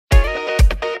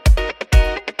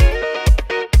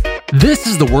This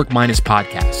is the Work Minus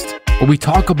podcast, where we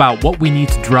talk about what we need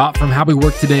to drop from how we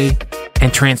work today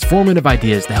and transformative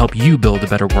ideas to help you build a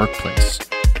better workplace.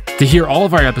 To hear all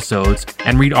of our episodes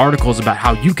and read articles about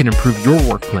how you can improve your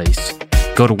workplace,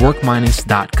 go to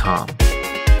workminus.com.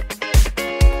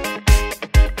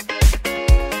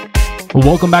 Well,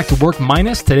 welcome back to Work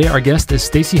Minus. Today, our guest is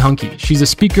Stacey Hanke. She's a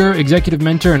speaker, executive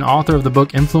mentor, and author of the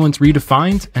book Influence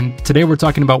Redefined. And today, we're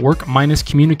talking about work minus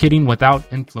communicating without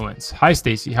influence. Hi,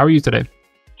 Stacey. How are you today?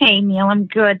 Hey, Neil. I'm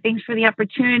good. Thanks for the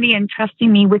opportunity and trusting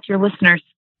me with your listeners.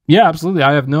 Yeah, absolutely.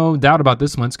 I have no doubt about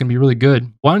this one. It's going to be really good.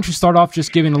 Why don't you start off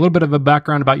just giving a little bit of a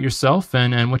background about yourself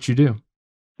and what you do?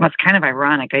 Well, it's kind of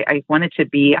ironic. I wanted to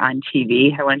be on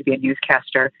TV. I wanted to be a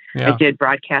newscaster. Yeah. I did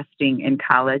broadcasting in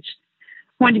college.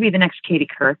 Wanted to be the next Katie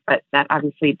Couric, but that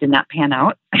obviously did not pan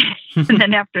out. And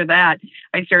then after that,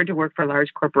 I started to work for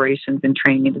large corporations in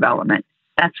training and development.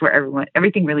 That's where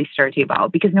everything really started to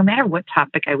evolve, because no matter what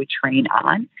topic I would train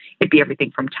on, it'd be everything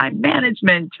from time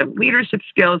management to leadership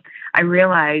skills. I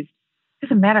realized it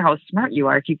doesn't matter how smart you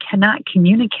are, if you cannot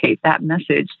communicate that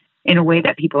message in a way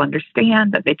that people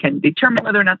understand, that they can determine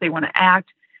whether or not they want to act,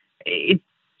 it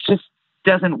just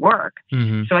doesn't work.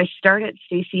 Mm-hmm. So I started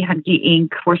Stacey Hanke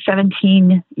Inc. for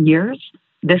 17 years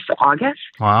this August.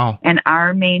 Wow. And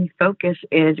our main focus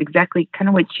is exactly kind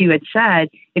of what you had said.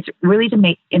 It's really to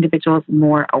make individuals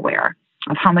more aware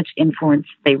of how much influence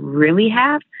they really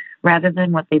have rather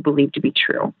than what they believe to be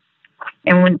true.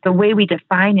 And the way we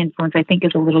define influence, I think,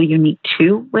 is a little unique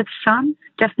too with some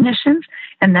definitions.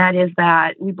 And that is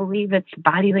that we believe it's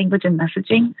body language and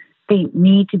messaging. They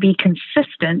need to be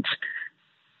consistent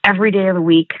every day of the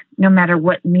week, no matter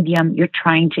what medium you're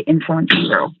trying to influence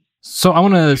through. So I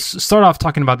want to start off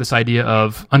talking about this idea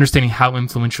of understanding how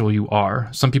influential you are.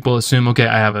 Some people assume, okay,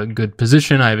 I have a good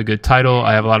position, I have a good title,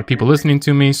 I have a lot of people listening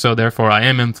to me, so therefore I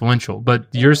am influential. But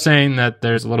you're saying that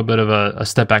there's a little bit of a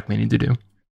step back we need to do.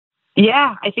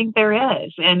 Yeah, I think there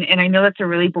is. And I know that's a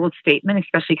really bold statement,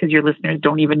 especially because your listeners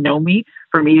don't even know me,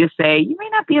 for me to say, you may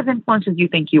not be as influential as you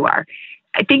think you are.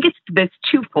 I think it's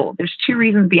twofold. There's two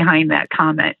reasons behind that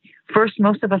comment. First,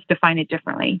 most of us define it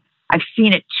differently. I've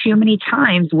seen it too many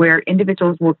times where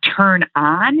individuals will turn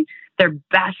on their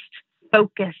best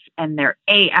focus and their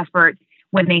A effort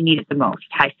when they need it the most.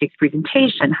 High stakes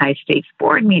presentation, high stakes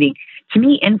board meeting. To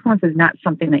me, influence is not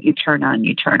something that you turn on,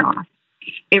 you turn off.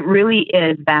 It really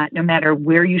is that no matter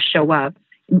where you show up,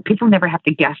 people never have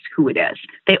to guess who it is.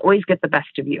 They always get the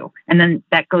best of you. And then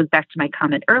that goes back to my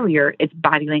comment earlier. It's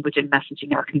body language and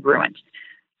messaging are congruent.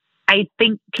 I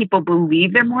think people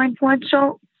believe they're more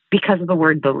influential because of the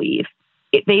word believe.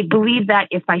 They believe that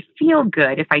if I feel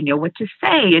good, if I know what to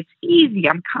say, it's easy,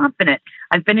 I'm confident.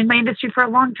 I've been in my industry for a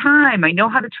long time. I know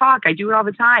how to talk. I do it all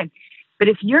the time. But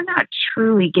if you're not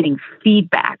truly getting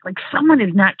feedback, like someone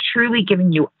is not truly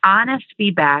giving you honest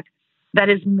feedback, that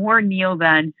is more Neil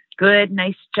than good,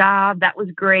 nice job, that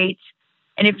was great.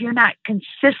 And if you're not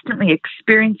consistently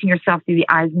experiencing yourself through the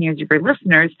eyes and ears of your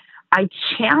listeners, I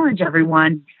challenge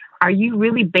everyone, are you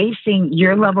really basing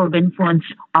your level of influence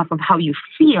off of how you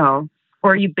feel,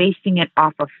 or are you basing it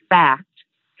off of fact?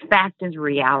 Fact is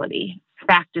reality.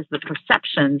 Fact is the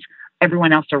perceptions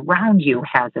everyone else around you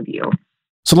has of you.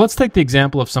 So let's take the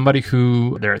example of somebody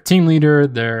who they're a team leader,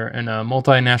 they're in a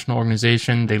multinational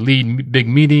organization, they lead big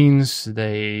meetings,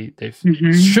 they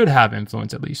should have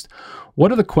influence at least.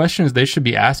 What are the questions they should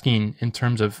be asking in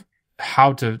terms of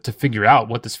how to figure out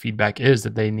what this feedback is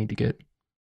that they need to get?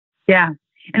 Yeah,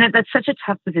 and that's such a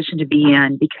tough position to be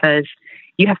in, because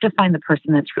you have to find the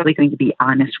person that's really going to be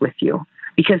honest with you.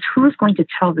 Because who's going to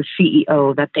tell the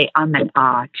CEO that they and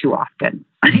ah too often?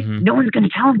 Mm-hmm. No one's going to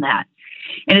tell them that.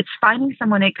 And it's finding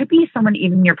someone, it could be someone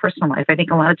even in your personal life. I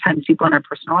think a lot of times people in our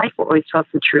personal life will always tell us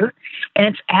the truth. And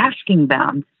it's asking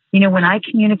them, when I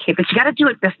communicate, but you got to do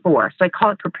it before. So I call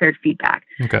it prepared feedback.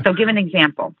 Okay. So I'll give an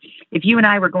example. If you and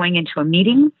I were going into a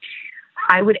meeting,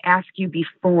 I would ask you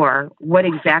before what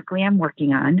exactly I'm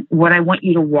working on, what I want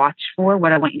you to watch for,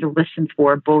 what I want you to listen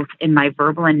for, both in my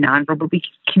verbal and nonverbal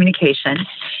communication,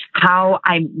 how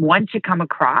I want to come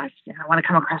across. I want to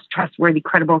come across trustworthy,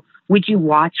 credible. Would you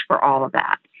watch for all of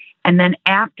that? And then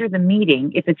after the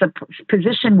meeting, if it's a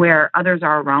position where others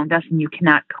are around us and you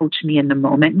cannot coach me in the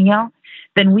moment, Neil,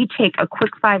 then we take a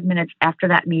quick 5 minutes after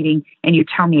that meeting and you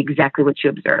tell me exactly what you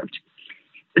observed.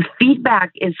 The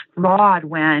feedback is flawed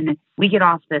when we get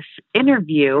off this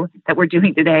interview that we're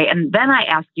doing today, and then I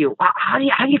ask you, well, how do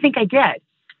you think I did?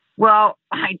 Well,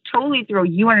 I totally throw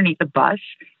you underneath the bus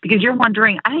because you're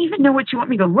wondering, I don't even know what you want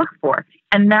me to look for.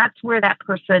 And that's where that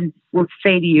person will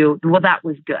say to you, well, that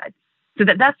was good. So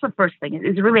that's the first thing,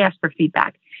 is really ask for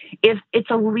feedback. If it's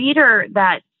a leader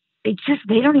that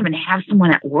they don't even have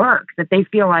someone at work that they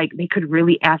feel like they could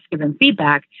really ask them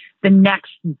feedback. The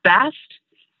next best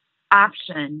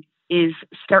option is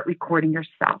start recording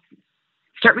yourself.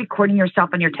 Start recording yourself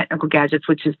on your technical gadgets,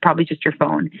 which is probably just your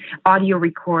phone. Audio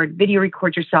record, video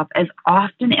record yourself as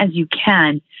often as you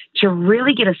can to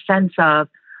really get a sense of,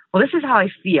 well, this is how I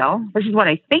feel. This is what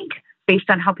I think based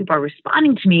on how people are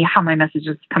responding to me, how my message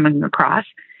is coming across.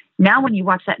 Now, when you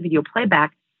watch that video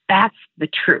playback, that's the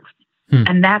truth.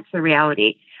 And that's the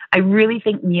reality. I really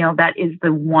think, Neil, that is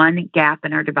the one gap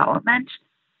in our development.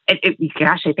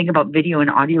 Gosh, I think about video and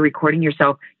audio recording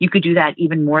yourself. You could do that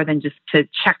even more than just to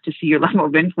check to see your level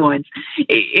of influence.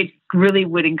 It really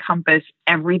would encompass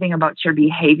everything about your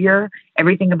behavior,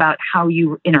 everything about how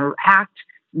you interact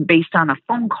based on a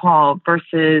phone call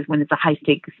versus when it's a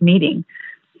high-stakes meeting.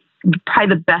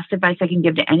 Probably the best advice I can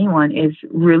give to anyone is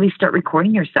really start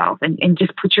recording yourself and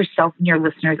just put yourself in your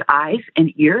listeners' eyes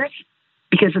and ears,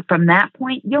 because from that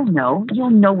point, you'll know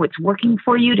what's working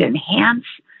for you to enhance.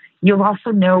 You'll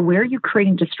also know where you're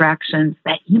creating distractions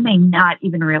that you may not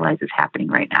even realize is happening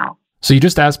right now. So you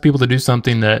just ask people to do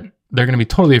something that they're going to be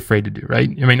totally afraid to do, right?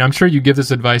 I mean, I'm sure you give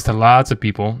this advice to lots of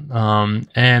people.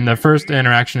 And the first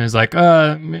interaction is like,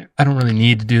 I don't really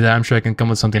need to do that. I'm sure I can come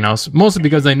with something else. Mostly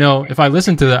because I know if I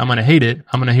listen to that, I'm going to hate it.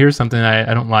 I'm going to hear something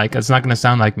I don't like. It's not going to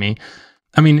sound like me.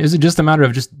 I mean, is it just a matter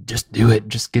of just do it,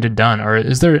 just get it done? Or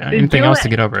is there anything else to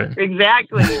get over it?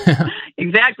 Exactly.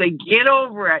 Exactly. Get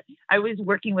over it. I was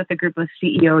working with a group of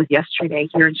CEOs yesterday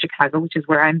here in Chicago, which is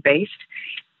where I'm based.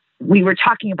 We were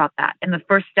talking about that. And the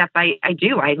first step I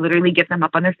literally get them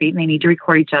up on their feet and they need to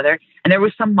record each other. And there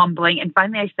was some mumbling. And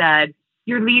finally I said,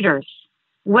 "You're leaders.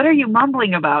 What are you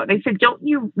mumbling about?" They said, don't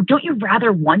you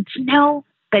rather want to know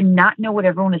than not know what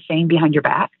everyone is saying behind your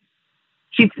back?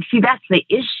 See, that's the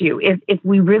issue. If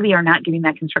we really are not getting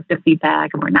that constructive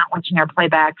feedback and we're not watching our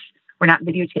playbacks, we're not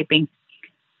videotaping,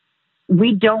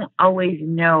 we don't always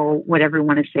know what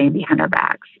everyone is saying behind our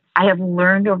backs. I have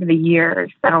learned over the years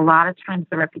that a lot of times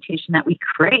the reputation that we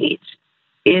create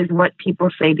is what people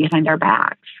say behind our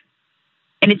backs.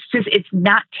 And it's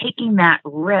not taking that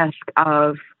risk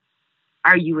of,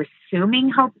 are you assuming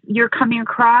how you're coming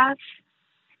across?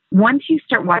 Once you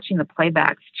start watching the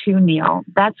playbacks too, Neil,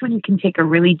 that's when you can take a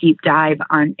really deep dive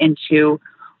into,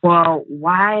 well,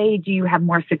 why do you have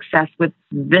more success with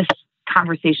this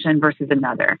conversation versus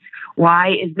another?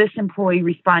 Why is this employee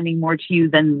responding more to you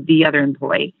than the other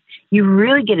employee? You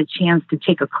really get a chance to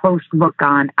take a close look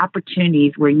on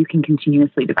opportunities where you can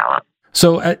continuously develop.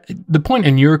 So at the point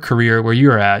in your career where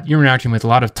you're interacting with a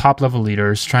lot of top-level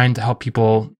leaders, trying to help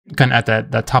people kind of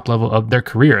at that top level of their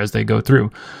career as they go through.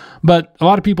 But a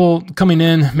lot of people coming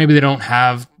in, maybe they don't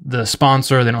have the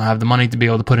sponsor, they don't have the money to be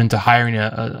able to put into hiring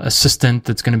an assistant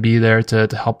that's going to be there to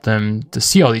help them to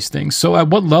see all these things. So at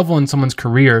what level in someone's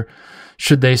career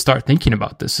should they start thinking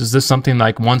about this? Is this something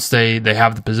like once they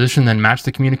have the position, then match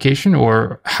the communication,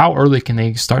 or how early can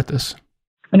they start this?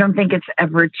 I don't think it's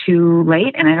ever too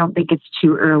late, and I don't think it's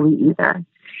too early either.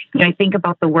 I think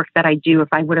about the work that I do. If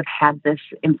I would have had this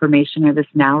information or this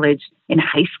knowledge in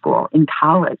high school, in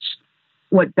college,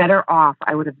 what better off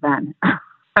I would have been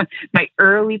my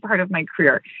early part of my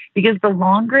career. Because the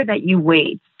longer that you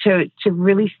wait to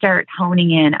really start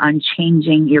honing in on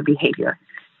changing your behavior,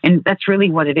 and that's really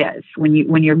what it is. When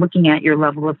you're looking at your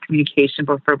level of communication,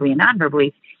 both verbally and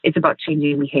non-verbally, it's about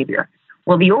changing behavior.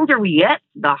 Well, the older we get,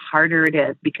 the harder it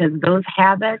is because those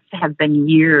habits have been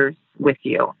years with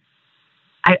you.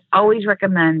 I always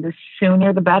recommend the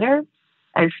sooner the better.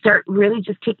 I start really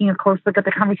just taking a close look at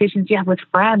the conversations you have with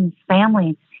friends,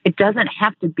 family. It doesn't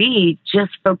have to be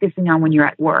just focusing on when you're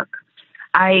at work.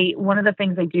 One of the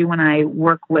things I do when I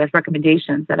work with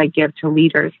recommendations that I give to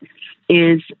leaders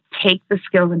is take the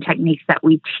skills and techniques that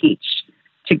we teach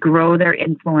to grow their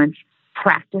influence,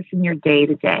 practice in your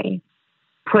day-to-day.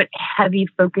 Put heavy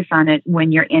focus on it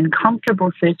when you're in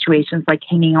comfortable situations like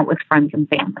hanging out with friends and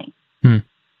family.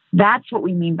 That's what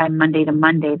we mean by Monday to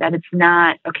Monday, that it's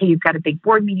not, okay, you've got a big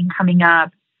board meeting coming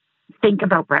up. Think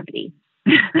about brevity.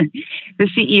 The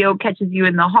CEO catches you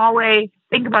in the hallway.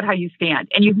 Think about how you stand.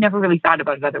 And you've never really thought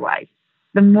about it otherwise.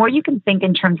 The more you can think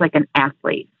in terms like an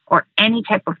athlete or any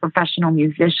type of professional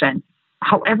musician,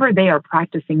 however they are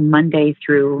practicing Monday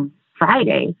through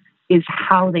Friday is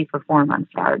how they perform on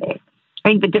Saturday. I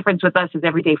think the difference with us is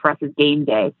every day for us is game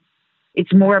day.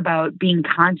 It's more about being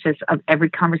conscious of every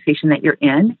conversation that you're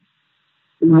in.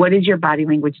 What is your body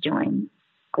language doing?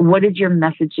 What is your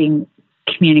messaging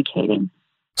communicating?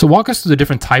 So walk us through the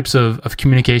different types of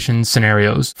communication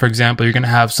scenarios. For example, you're going to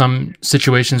have some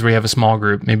situations where you have a small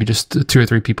group, maybe just 2 or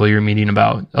 3 people you're meeting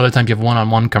about. Other times you have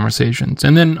one-on-one conversations.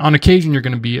 And then on occasion, you're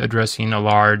going to be addressing a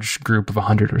large group of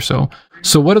 100 or so.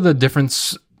 So what are the different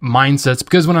mindsets?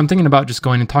 Because when I'm thinking about just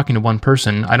going and talking to one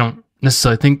person, I don't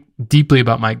necessarily think deeply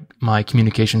about my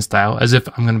communication style as if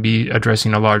I'm going to be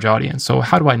addressing a large audience. So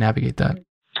how do I navigate that?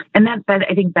 And that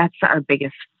I think that's our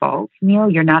biggest fault, Neil.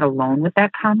 You're not alone with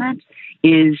that comment,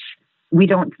 is we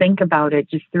don't think about it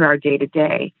just through our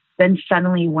day-to-day. Then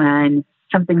suddenly when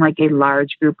something like a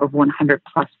large group of 100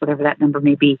 plus, whatever that number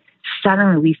may be,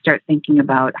 suddenly we start thinking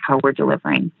about how we're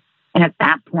delivering. And at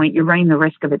that point, you're running the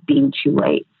risk of it being too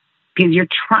late, because you're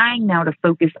trying now to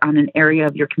focus on an area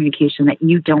of your communication that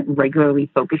you don't regularly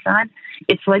focus on.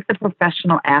 It's like the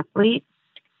professional athlete.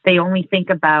 They only think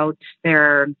about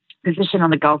their position on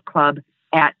the golf club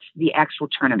at the actual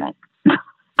tournament.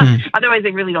 Otherwise,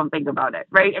 they really don't think about it,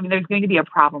 right? I mean, there's going to be a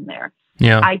problem there.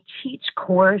 Yeah. I teach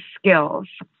core skills.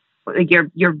 Like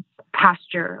your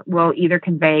posture will either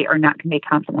convey or not convey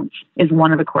confidence is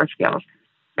one of the core skills.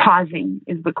 Pausing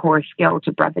is the core skill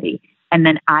to brevity. And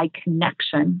then eye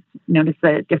connection, notice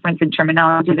the difference in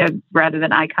terminology there, rather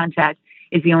than eye contact,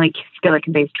 is the only skill that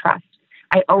conveys trust.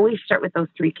 I always start with those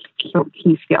 3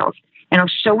 key skills. And I'll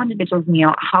show individuals,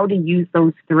 Neil, how to use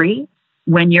those 3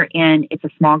 when you're in, it's a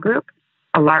small group,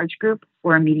 a large group,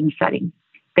 or a meeting setting.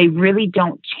 They really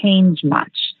don't change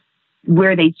much.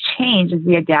 Where they change is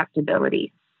the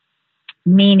adaptability,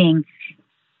 meaning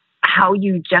how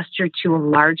you gesture to a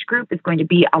large group is going to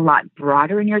be a lot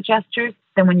broader in your gestures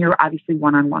than when you're obviously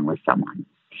one-on-one with someone.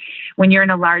 When you're in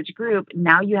a large group,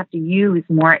 now you have to use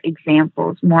more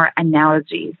examples, more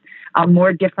analogies,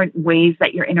 more different ways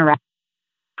that you're interacting,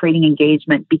 creating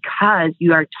engagement, because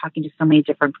you are talking to so many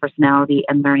different personality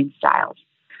and learning styles.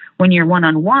 When you're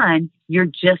one-on-one, you're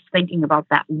just thinking about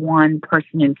that one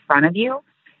person in front of you.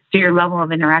 So your level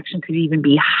of interaction could even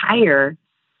be higher,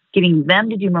 getting them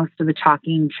to do most of the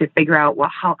talking to figure out, well,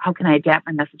 how can I adapt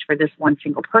my message for this one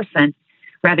single person?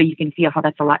 Rather, you can feel how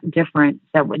that's a lot different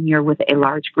than when you're with a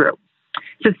large group.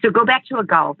 So go back to a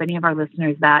golf. Any of our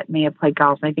listeners that may have played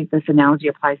golf, I think this analogy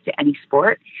applies to any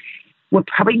sport. What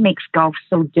probably makes golf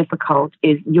so difficult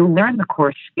is you'll learn the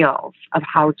core skills of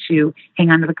how to hang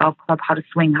onto the golf club, how to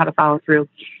swing, how to follow through.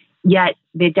 Yet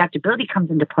the adaptability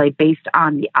comes into play based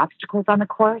on the obstacles on the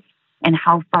course and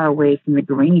how far away from the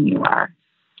green you are.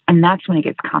 And that's when it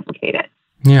gets complicated.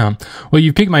 Yeah. Well,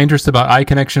 you piqued my interest about eye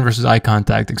connection versus eye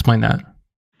contact. Explain that.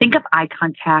 Think of eye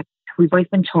contact. We've always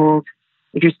been told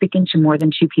if you're speaking to more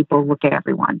than 2 people, look at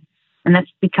everyone. And that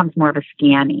becomes more of a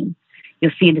scanning.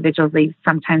 You'll see individuals, they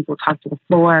sometimes will talk to the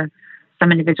floor.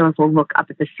 Some individuals will look up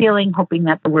at the ceiling, hoping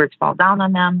that the words fall down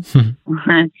on them.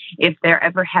 If they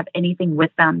ever have anything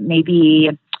with them, maybe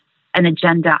an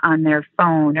agenda on their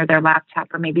phone or their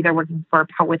laptop, or maybe they're working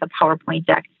with a PowerPoint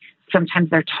deck, sometimes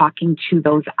they're talking to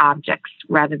those objects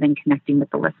rather than connecting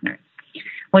with the listeners.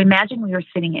 Well, imagine we were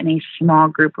sitting in a small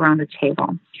group around a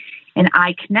table. And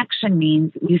eye connection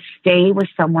means you stay with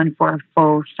someone for a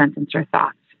full sentence or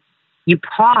thought. You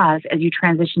pause as you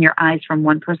transition your eyes from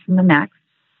one person to the next.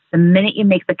 The minute you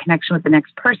make the connection with the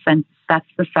next person, that's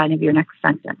the sign of your next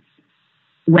sentence.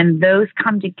 When those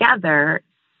come together,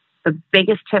 the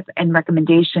biggest tip and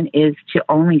recommendation is to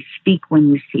only speak when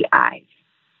you see eyes.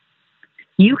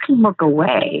 You can look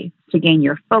away to gain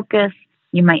your focus.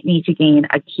 You might need to gain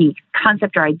a key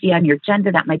concept or idea on your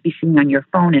agenda that might be sitting on your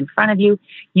phone in front of you.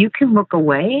 You can look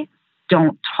away.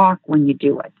 Don't talk when you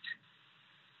do it.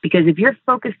 Because if you're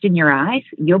focused in your eyes,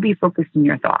 you'll be focused in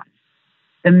your thoughts.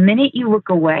 The minute you look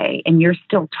away and you're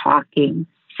still talking,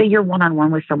 say you're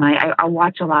one-on-one with someone. I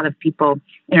watch a lot of people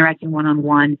interacting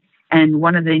one-on-one, and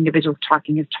one of the individuals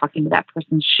talking is talking to that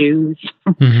person's shoes,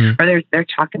 or they're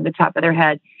talking to the top of their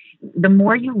head. The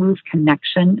more you lose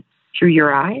connection through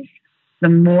your eyes, the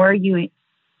more you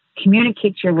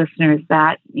communicate to your listeners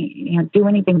that, do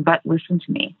anything but listen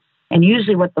to me. And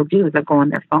usually what they'll do is they'll go on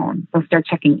their phone. They'll start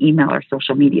checking email or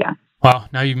social media. Wow.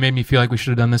 Now you've made me feel like we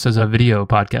should have done this as a video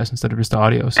podcast instead of just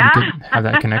audio, so we could have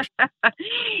that connection.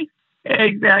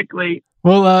 Exactly.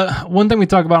 Well, one thing we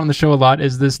talk about on the show a lot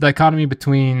is this dichotomy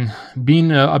between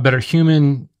being a better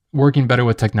human, working better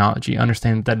with technology.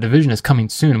 Understand that division is coming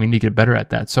soon. We need to get better at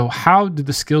that. So how do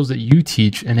the skills that you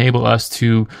teach enable us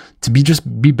to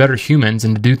be better humans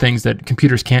and to do things that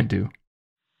computers can't do?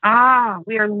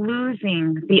 We are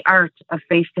losing the art of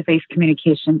face-to-face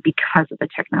communication because of the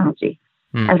technology.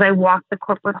 As I walk the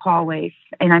corporate hallways,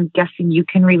 and I'm guessing you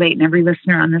can relate, and every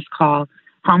listener on this call,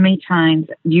 how many times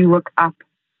you look up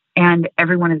and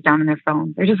everyone is down on their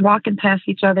phone. They're just walking past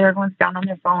each other. Everyone's down on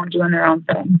their phone, doing their own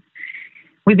thing.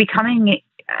 We're becoming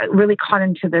really caught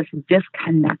into this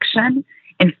disconnection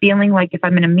and feeling like if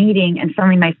I'm in a meeting and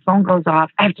suddenly my phone goes off,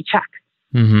 I have to check.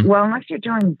 Mm-hmm. Well, unless you're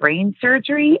doing brain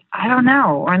surgery, I don't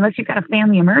know. Or unless you've got a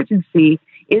family emergency,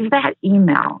 is that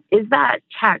email, is that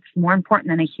text more important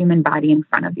than a human body in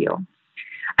front of you?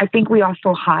 I think we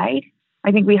also hide.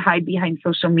 I think we hide behind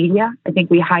social media. I think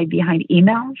we hide behind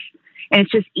emails. And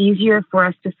it's just easier for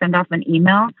us to send off an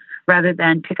email rather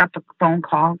than pick up a phone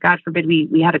call. God forbid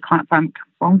we had a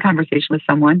phone conversation with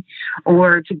someone,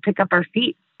 or to pick up our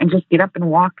feet and just get up and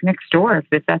walk next door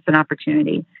if that's an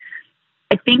opportunity.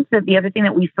 I think that the other thing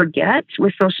that we forget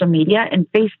with social media, and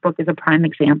Facebook is a prime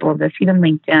example of this, even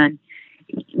LinkedIn,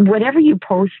 whatever you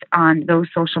post on those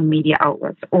social media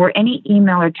outlets or any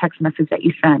email or text message that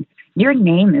you send, your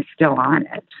name is still on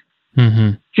it.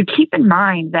 Mm-hmm. So keep in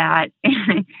mind that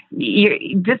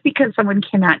just because someone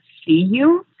cannot see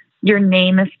you, your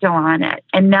name is still on it.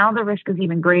 And now the risk is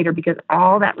even greater because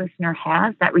all that listener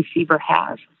has, that receiver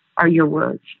has, are your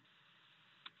words.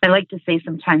 I like to say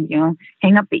sometimes,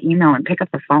 hang up the email and pick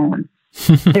up the phone.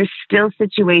 There's still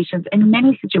situations, and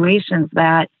many situations,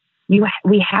 that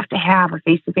we have to have a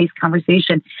face-to-face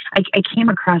conversation. I came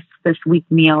across this week,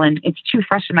 Neil, and it's too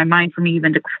fresh in my mind for me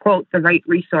even to quote the right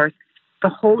resource. The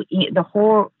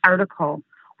whole article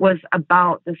was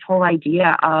about this whole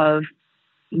idea of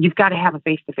you've got to have a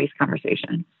face-to-face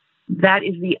conversation. That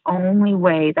is the only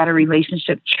way that a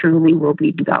relationship truly will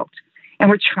be built. And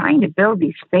we're trying to build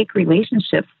these fake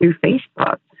relationships through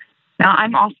Facebook. Now,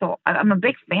 I'm a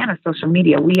big fan of social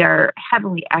media. We are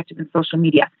heavily active in social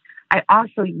media. I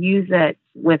also use it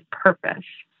with purpose.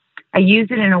 I use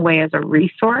it in a way as a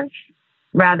resource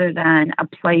rather than a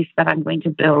place that I'm going to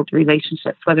build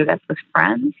relationships, whether that's with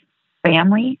friends,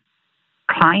 family,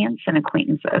 clients, and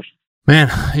acquaintances. Man,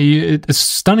 it's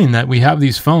stunning that we have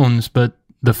these phones, but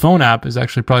the phone app is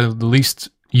actually probably the least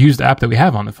used app that we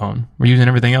have on the phone. We're using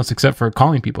everything else except for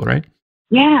calling people, right?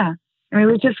 Yeah. I mean,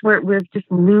 we're just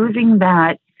losing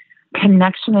that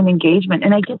connection and engagement.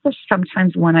 And I get this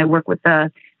sometimes when I work with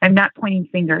I'm not pointing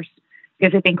fingers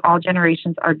because I think all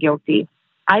generations are guilty.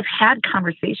 I've had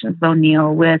conversations, though,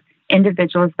 Neil, with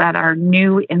individuals that are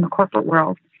new in the corporate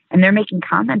world, and they're making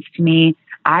comments to me.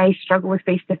 I struggle with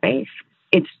face-to-face.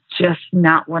 It's just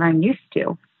not what I'm used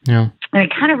to. Yeah. And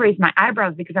it kind of raised my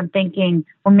eyebrows because I'm thinking,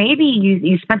 well, maybe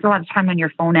you spent a lot of time on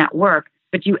your phone at work,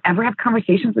 but do you ever have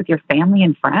conversations with your family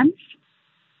and friends?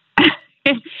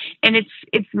 And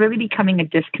it's really becoming a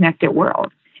disconnected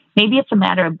world. Maybe it's a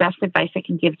matter of best advice I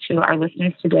can give to our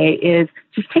listeners today is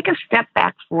just take a step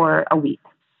back for a week,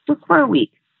 just for a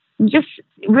week, and just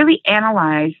really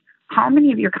analyze how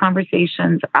many of your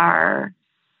conversations are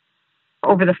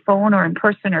over the phone or in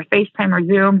person or FaceTime or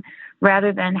Zoom,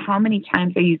 rather than how many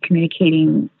times are you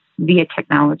communicating via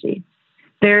technology.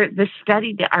 The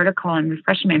study, the article, I'm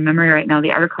refreshing my memory right now,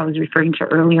 the article I was referring to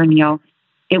earlier, Neil,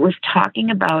 it was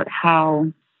talking about how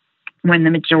when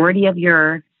the majority of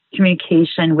your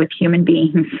communication with human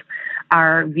beings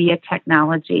are via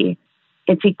technology,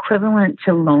 it's equivalent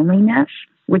to loneliness,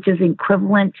 which is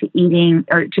equivalent to eating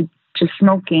or to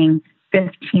smoking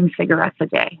 15 cigarettes a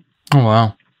day. Oh,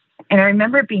 wow. And I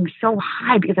remember it being so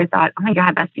high because I thought, oh my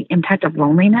God, that's the impact of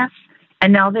loneliness.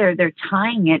 And now they're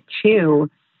tying it to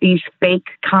these fake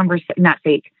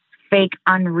unrealistic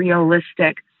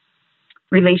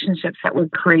relationships that we're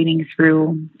creating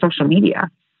through social media.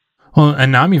 Well,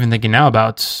 and now I'm even thinking now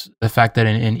about the fact that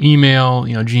in email,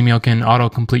 Gmail can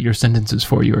auto-complete your sentences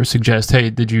for you or suggest, hey,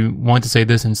 did you want to say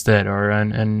this instead? Or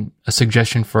and a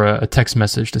suggestion for a text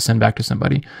message to send back to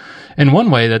somebody. And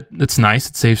one way that's nice,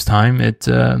 it saves time. It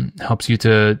helps you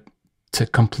to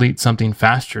complete something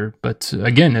faster. But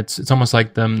again, it's almost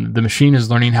like the machine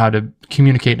is learning how to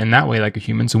communicate in that way like a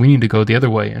human. So we need to go the other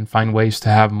way and find ways to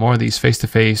have more of these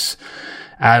face-to-face,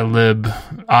 ad-lib,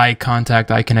 eye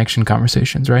contact, eye connection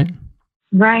conversations, right?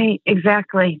 Right,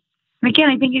 exactly. And again,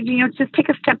 I think, just take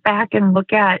a step back and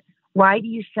look at, why do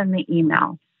you send the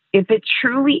email? If it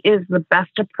truly is the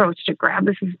best approach to grab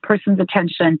this person's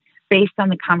attention based on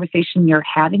the conversation you're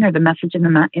having or the message in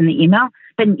the email,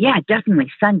 then yeah, definitely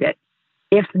send it.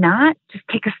 If not, just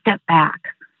take a step back.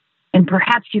 And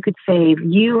perhaps you could save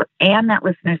you and that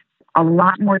listener a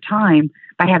lot more time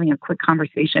by having a quick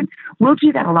conversation. We'll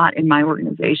do that a lot in my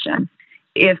organization.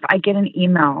 If I get an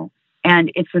email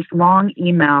and it's this long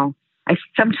email, I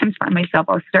sometimes find myself,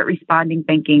 I'll start responding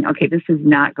thinking, okay, this is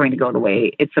not going to go the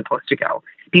way it's supposed to go.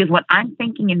 Because what I'm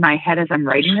thinking in my head as I'm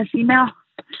writing this email,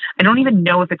 I don't even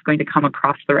know if it's going to come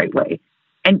across the right way.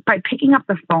 And by picking up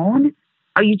the phone,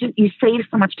 you save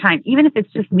so much time. Even if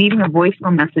it's just leaving a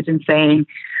voicemail message and saying,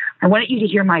 I want you to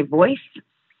hear my voice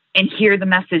and hear the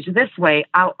message this way,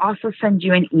 I'll also send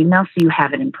you an email so you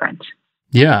have it in print.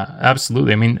 Yeah,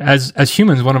 absolutely. I mean, as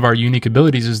humans, one of our unique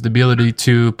abilities is the ability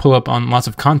to pull up on lots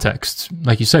of contexts.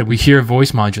 Like you said, we hear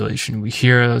voice modulation, we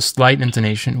hear a slight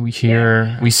intonation, we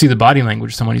see the body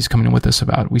language somebody's coming with us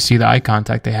about, we see the eye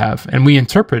contact they have, and we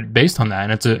interpret based on that.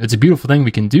 And it's a beautiful thing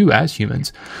we can do as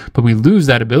humans, but we lose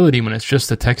that ability when it's just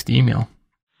a text email.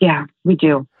 Yeah, we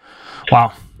do.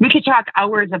 Wow. We could talk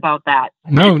hours about that.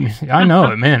 No, I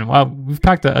know, man. Wow, we've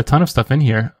packed a ton of stuff in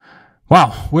here.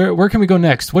 Wow, where can we go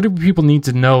next? What do people need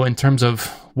to know in terms of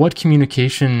what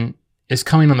communication is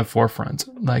coming on the forefront?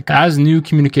 Like, as new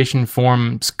communication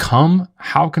forms come,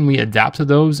 how can we adapt to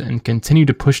those and continue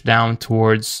to push down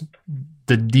towards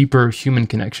the deeper human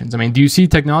connections? I mean, do you see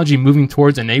technology moving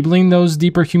towards enabling those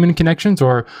deeper human connections,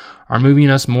 or are moving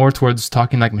us more towards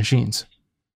talking like machines?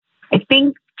 I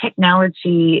think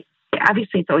technology,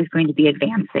 obviously, it's always going to be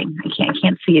advancing. I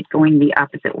can't see it going the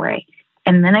opposite way.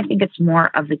 And then I think it's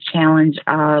more of the challenge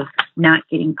of not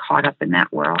getting caught up in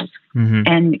that world. Mm-hmm.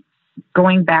 And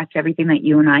going back to everything that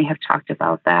you and I have talked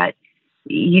about, that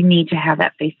you need to have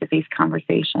that face-to-face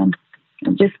conversation.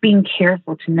 And just being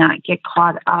careful to not get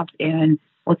caught up in,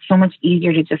 well, it's so much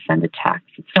easier to just send a text.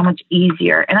 It's so much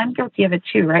easier. And I'm guilty of it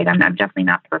too, right? I'm definitely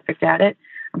not perfect at it.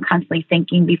 I'm constantly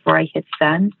thinking before I hit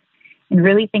send and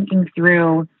really thinking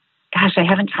through, gosh, I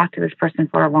haven't talked to this person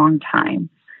for a long time.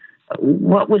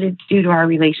 What would it do to our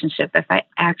relationship if I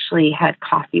actually had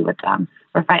coffee with them,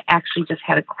 or if I actually just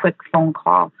had a quick phone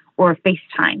call or a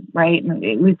FaceTime, right? And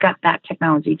we've got that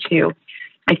technology too.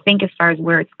 I think as far as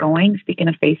where it's going, speaking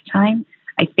of FaceTime,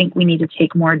 I think we need to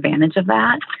take more advantage of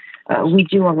that. We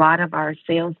do a lot of our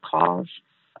sales calls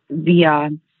via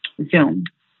Zoom,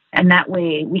 and that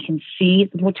way we can see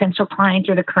the potential client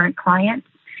or the current client.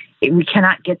 We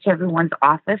cannot get to everyone's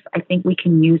office. I think we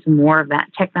can use more of that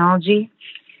technology.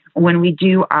 When we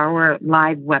do our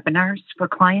live webinars for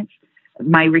clients,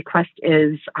 my request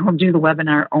is I'll do the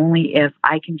webinar only if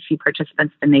I can see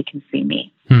participants and they can see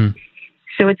me.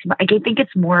 So I think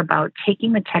it's more about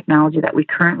taking the technology that we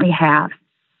currently have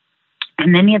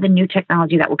and any of the new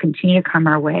technology that will continue to come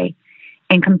our way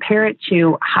and compare it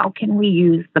to how can we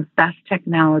use the best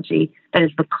technology that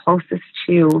is the closest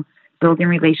to building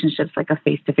relationships like a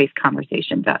face-to-face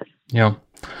conversation does. Yeah.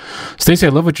 Stacey, I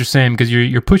love what you're saying, because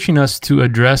you're pushing us to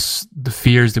address the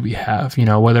fears that we have,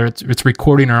 whether it's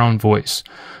recording our own voice,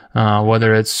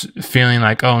 whether it's feeling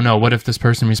like, oh no, what if this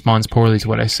person responds poorly to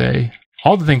what I say?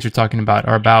 All the things you're talking about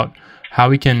are about how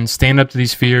we can stand up to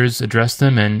these fears, address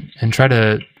them, and try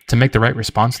to make the right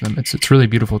response to them. It's a really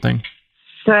beautiful thing.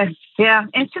 Good. Yeah.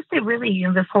 And it's just that really,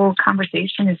 this whole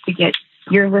conversation is to get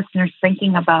your listeners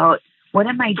thinking about, what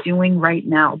am I doing right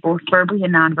now, both verbally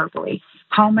and non-verbally?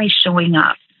 How am I showing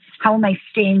up? How am I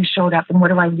staying showed up? And what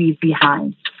do I leave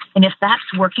behind? And if that's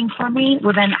working for me,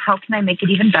 well, then how can I make it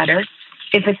even better?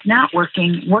 If it's not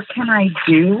working, what can I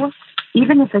do?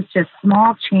 Even if it's just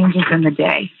small changes in the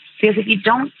day. Because if you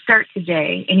don't start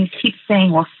today and you keep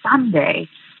saying, well, someday,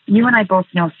 you and I both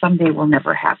know someday will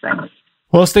never happen.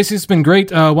 Well, Stacey, it's been great.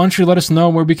 Why don't you let us know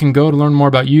where we can go to learn more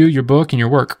about you, your book, and your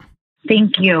work?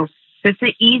 Thank you. So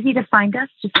it's easy to find us.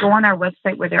 Just go on our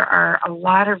website where there are a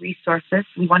lot of resources.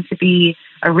 We want to be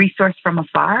a resource from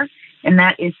afar, and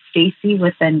that is Stacey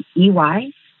with an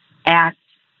EY at,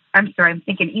 I'm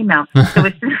thinking email. So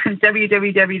it's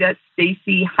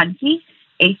www.staceyhanke,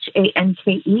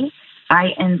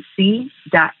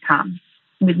 HANKEINC.com.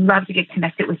 We'd love to get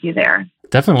connected with you there.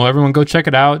 Definitely. Well, everyone go check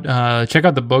it out. Check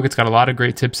out the book. It's got a lot of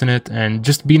great tips in it, and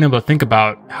just being able to think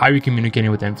about how you're communicating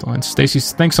with influence. Stacey,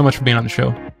 thanks so much for being on the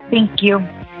show. Thank you.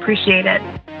 Appreciate it.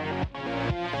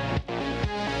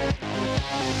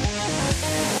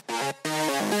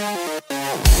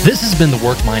 This has been the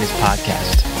Work Minus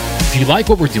podcast. If you like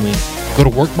what we're doing, go to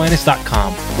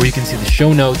workminus.com where you can see the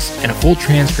show notes and a full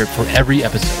transcript for every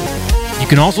episode. You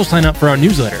can also sign up for our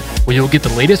newsletter where you'll get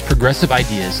the latest progressive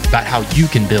ideas about how you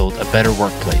can build a better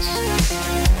workplace.